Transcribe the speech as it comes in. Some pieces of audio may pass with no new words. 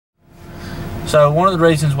So one of the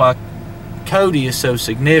reasons why Cody is so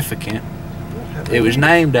significant, it was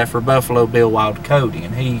named after Buffalo Bill Wild Cody,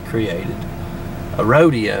 and he created a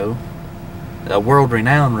rodeo, a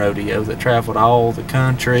world-renowned rodeo that traveled all the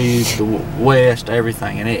country, the West,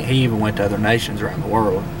 everything, and he even went to other nations around the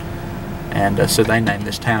world. And so they named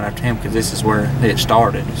this town after him because this is where it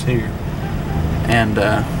started, is here. And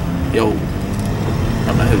the old, I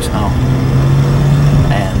don't know who's home.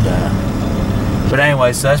 And but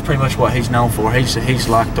anyway, so that's pretty much what he's known for. He's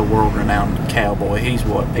like the world-renowned cowboy. He's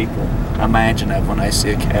what people imagine of when they see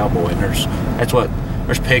a cowboy. And there's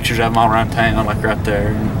pictures of him all around town, like right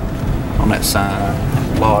there on that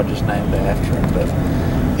sign. Lodge is named after him. But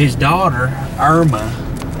his daughter Irma,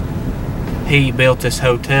 he built this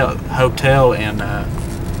hotel and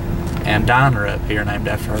diner up here named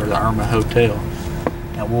after her, the Irma Hotel.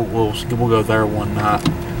 And we'll go there one night.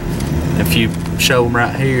 If you show them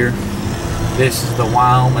right here, this is the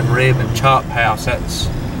Wyoming Rib and Chop House. That's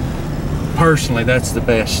the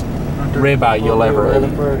best ribeye you'll ever eat.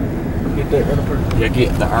 Yeah,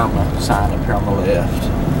 get the Irma sign up here on the left.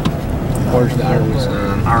 Where's the Irma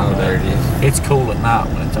sign? Irma, there it is. It's cool at night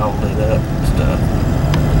when it's all lit up and stuff.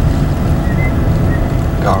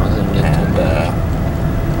 And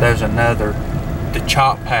there's another, the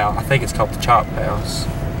Chop House. I think it's called the Chop House.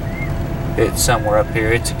 It's somewhere up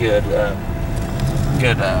here. It's a good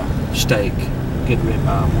steak, good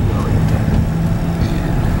ribeye. We'll go right there.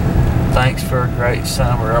 Thanks for a great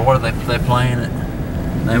summer. Or what are they playing it?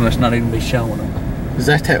 They must not even be showing them. Is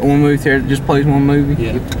that one movie there that just plays one movie?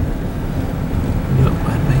 Yeah. Yep,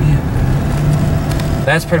 that'd be it.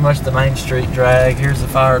 That's pretty much the Main Street drag. Here's the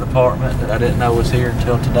fire department that I didn't know was here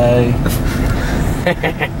until today.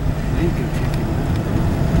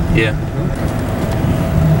 Yeah.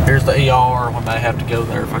 Here's the ER when they have to go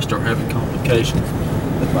there if I start having complications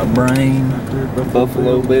with my brain.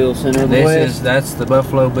 Buffalo Bill Center of the West. That's the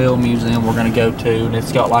Buffalo Bill Museum we're gonna go to, and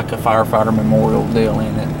it's got like a firefighter memorial deal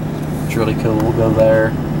in it. It's really cool. We'll go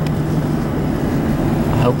there.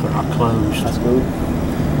 I hope they're not closed. High school?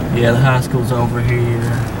 Yeah, the high school's over here.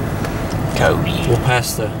 Cody.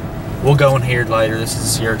 We'll go in here later. This is the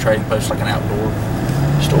Sierra Trading Post, like an outdoor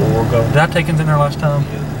store. We'll go. Did I take us in there last time?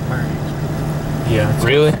 Yeah.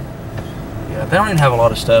 Really? Yeah, they don't even have a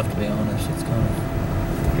lot of stuff, to be honest. It's kind of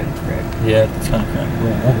cracky. Yeah, it's kind of cracky.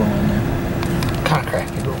 We'll go in there. Kind of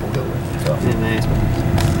cracky, but we'll go in there. So,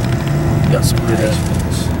 got some good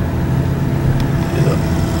aspens. Yeah.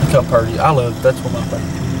 Look how pretty. That's one of my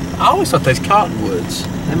favorites. I always thought those cottonwoods.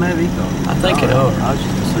 They may be cottonwoods. I think it are. I was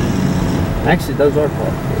just assuming. Actually, those are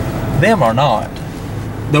cottonwoods. Them are not.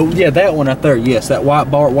 Though, yeah, that one right there, yes. That white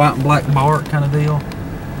and black bark kind of deal.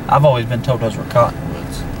 I've always been told those were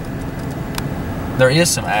cottonwoods. There is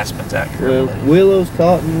some aspens out here. Well, willows,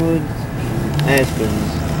 cottonwoods, aspens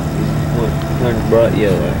is what turns bright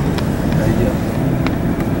yellow.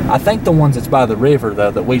 I think the ones that's by the river,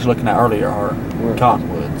 though, that we was looking at earlier are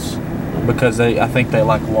cottonwoods. Because I think they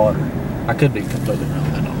like water. I could be completely wrong,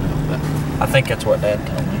 I don't know. But I think that's what Dad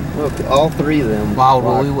told me. Well, all three of them Wild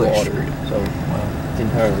like Woolly water. So, it's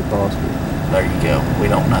entirely possible. There you go. We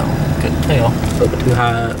don't know. Couldn't tell. A little bit too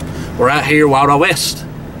high. We're out here, Wild West.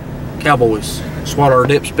 Cowboys. Swat our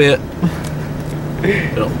dip spit.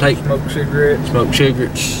 They don't take Smoke cigarettes.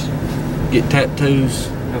 Get tattoos.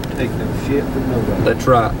 Don't take no shit from nobody. That's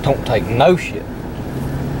right. Don't take no shit.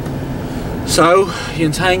 So, you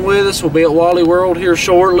can hang with us. We'll be at Wally World here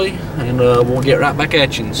shortly. And we'll get right back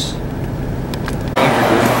at you. You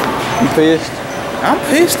pissed? I'm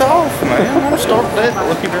pissed off, man. I'm gonna start that.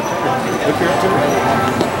 Look here up there.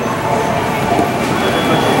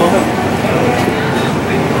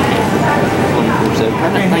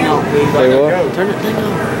 Turn that thing on. Say what? Turn that thing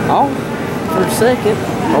on. Off for a second.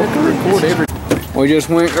 I'll record every. We just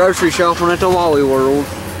went grocery shopping at the Wally World.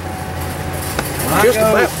 Just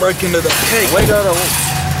about break into the cake. We got a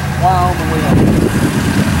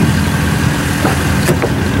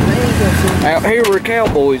out here we're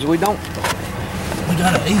cowboys. We gotta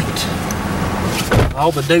eat.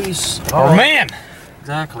 All the duties. are men.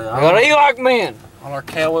 Exactly. We gotta eat like men. All our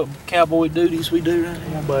cowboy duties we do right here.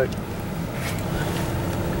 Come on back.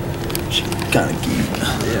 She's kinda cute.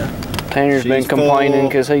 Yeah. Tanner's been complaining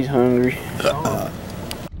because he's hungry.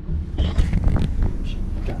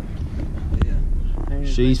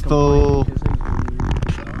 She's full.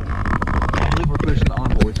 I believe we're pushing the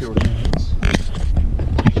envoy through the minutes.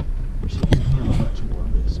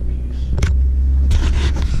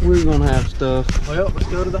 We're gonna have stuff. Well, let's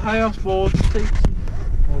go to the house, boys.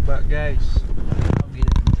 What about gas?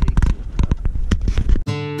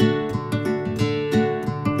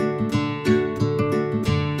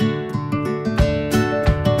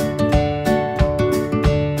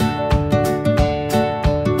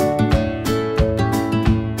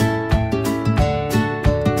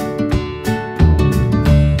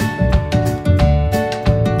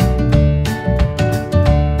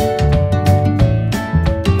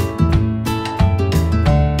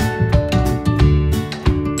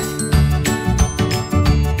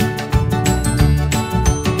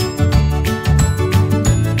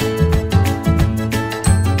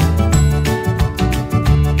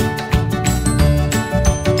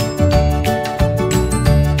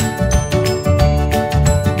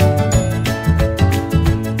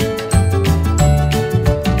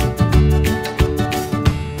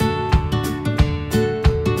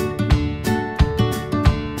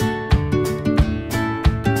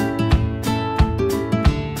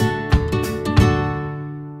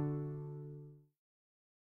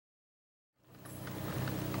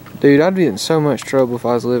 Dude, I'd be in so much trouble if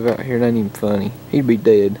I was live out here. It ain't even funny. He'd be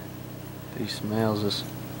dead. He smells us.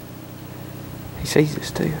 He sees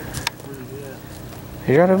us too.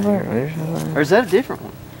 He's right over there. There's no Or is that a different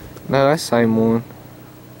one? No, that's the same one.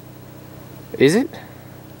 Is it?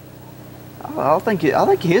 I think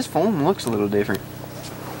his form looks a little different.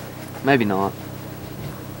 Maybe not.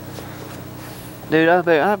 Dude,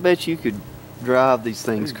 I bet you could drive these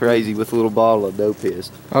things crazy with a little bottle of dope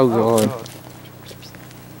piss. Oh God.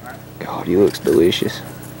 God, he looks delicious.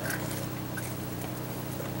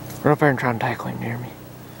 Run up there and try and tackle him, Jeremy.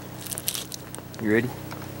 You ready?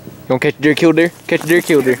 You gonna catch a deer, kill deer? Catch a deer,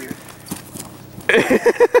 kill deer. You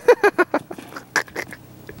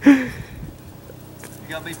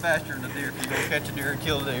gotta be faster than a deer if you're gonna catch a deer and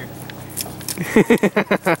kill a deer.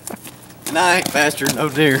 And I ain't faster than no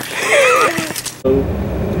deer.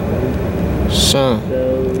 Son.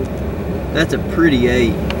 That's a pretty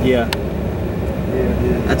 8. Yeah.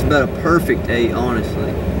 That's about a perfect 8,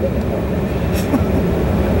 honestly.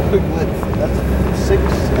 That's a 6,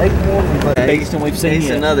 8 one. Biggest one we've seen It's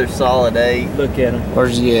yet. another solid 8. Look at him.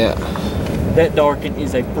 Where's he at? That Darkin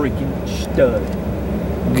is a freaking stud.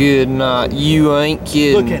 Good night. You ain't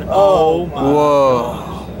kidding. Look at him. Oh my Whoa.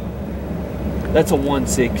 gosh. That's a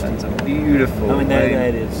 160. That's a beautiful. I mean,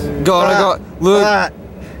 that is. God, I got, look,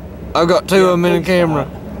 I've got 2 of them in the camera.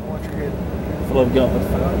 Full of gun.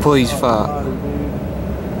 Please fight.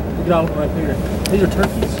 Look at all of them right there. These are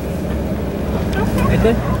turkeys. Ain't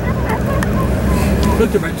they? Look,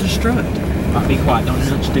 they're right to strut. I'll be quiet, don't do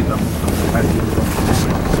nothing stupid.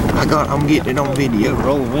 I'm getting it on video.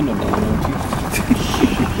 Roll the window down, don't you?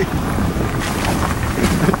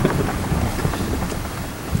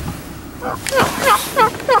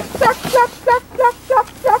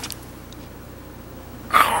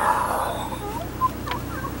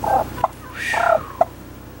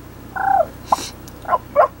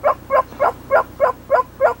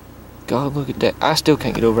 God, look at that. I still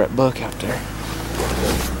can't get over that buck out there.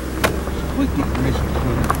 We get permission to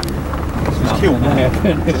just kill one.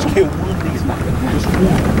 Just kill one of these. Just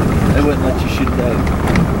one. They wouldn't let you shoot that.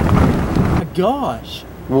 Oh my gosh.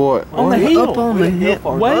 What? On the hill. Up on the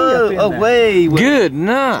hill. Way up in there. Way. Good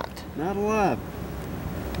night. Not alive.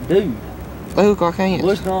 Dude. Look, I can't.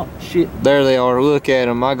 Look not shit. There they are. Look at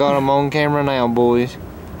them. I got them on camera now, boys.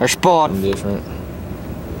 They're spotting different.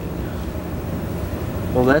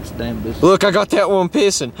 Well, that's damn disrespectful. Look, I got that one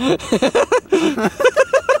pissing.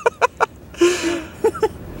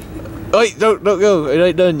 Wait, don't go. It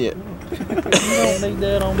ain't done yet. You don't need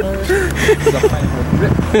that on there. This is a family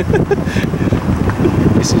trip.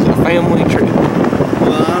 This is a family trip.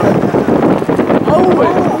 Oh!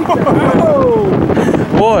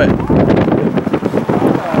 What?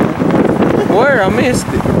 Where? I missed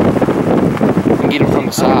it. I can get him from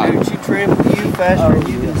the side. Dude, you trample you faster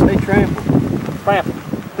than you can say trample. Trample.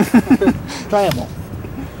 Trample.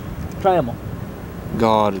 Trample.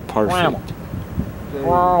 God, it's perfect. Trample.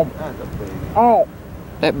 Oh.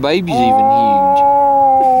 That baby's even huge.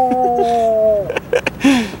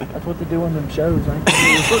 That's what they do in them shows, ain't they?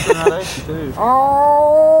 It's looking right at you too. Oh,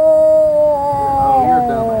 you're a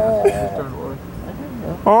dumbass. Just turn away.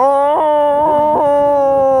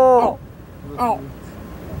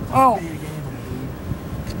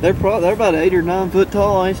 They're about 8 or 9 foot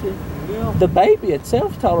tall, ain't they? The baby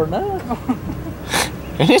itself's taller than us.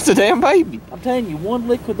 And it's a damn baby. I'm telling you, one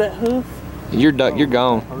lick with that hoof, You're gone.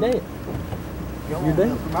 dead. You're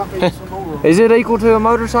dead. Is it equal to a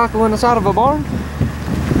motorcycle in the side of a barn?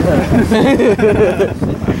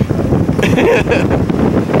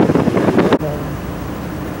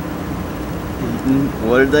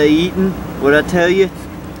 What are they eating? What'd I tell you?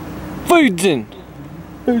 Food's in.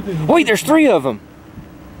 Wait, there's 3 of them.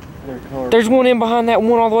 There's one in behind that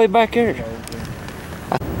one all the way back there.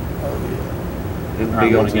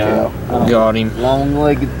 Big old cow. Got him.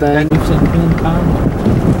 Long-legged thing.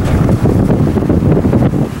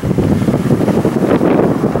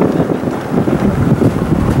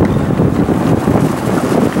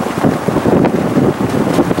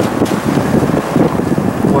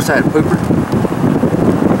 What's that, pooper?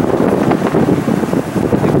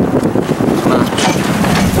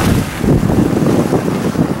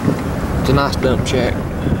 It's a nice dump shack.